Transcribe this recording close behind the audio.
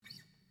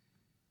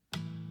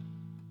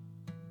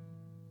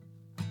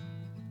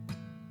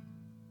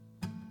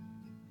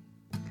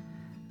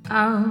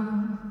out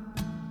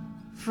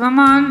from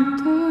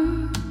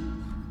under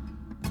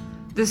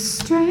the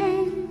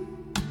strange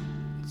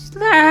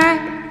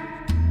light.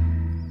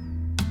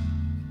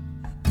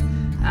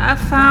 I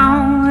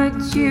found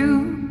that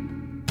you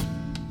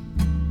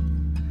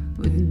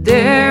were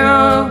there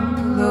all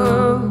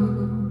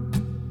alone.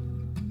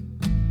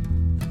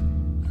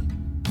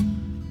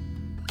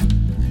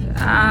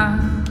 I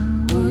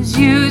was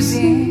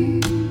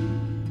using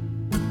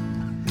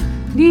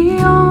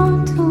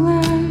neon to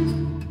light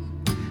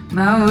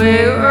my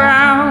way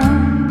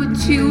around,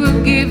 but you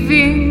were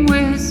giving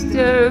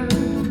wisdom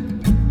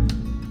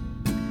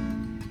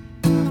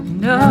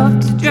enough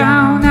to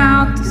drown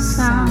out the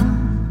sound.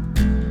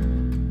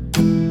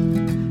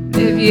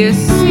 If you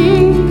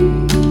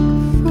sing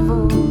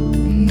for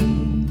me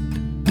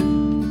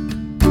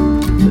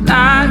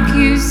like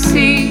you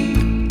see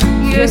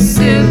your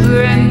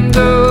silver and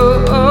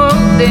gold,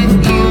 then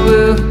you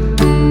will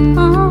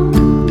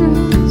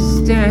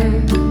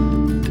understand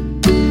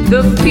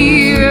the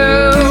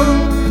fear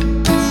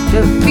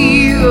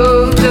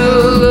of the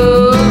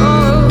Lord.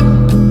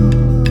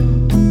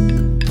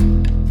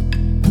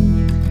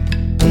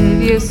 If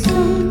you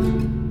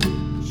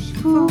search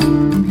for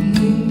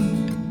me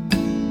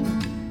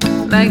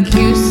like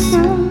you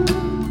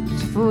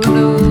search for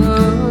no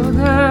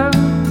other,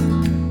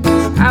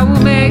 I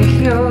will make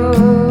your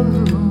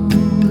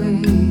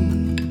way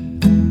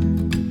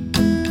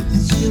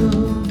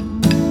sure.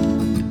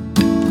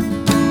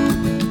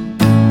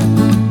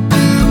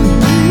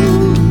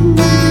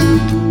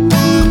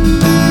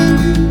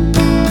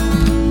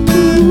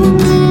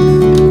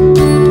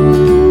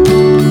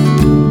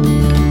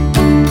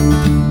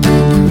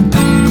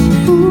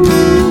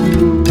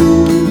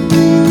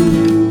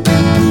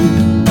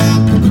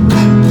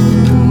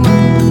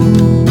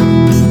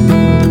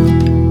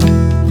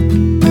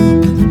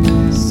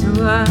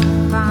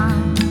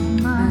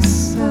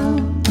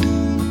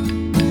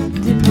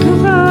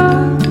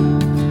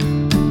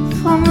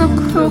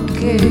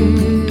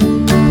 Crooked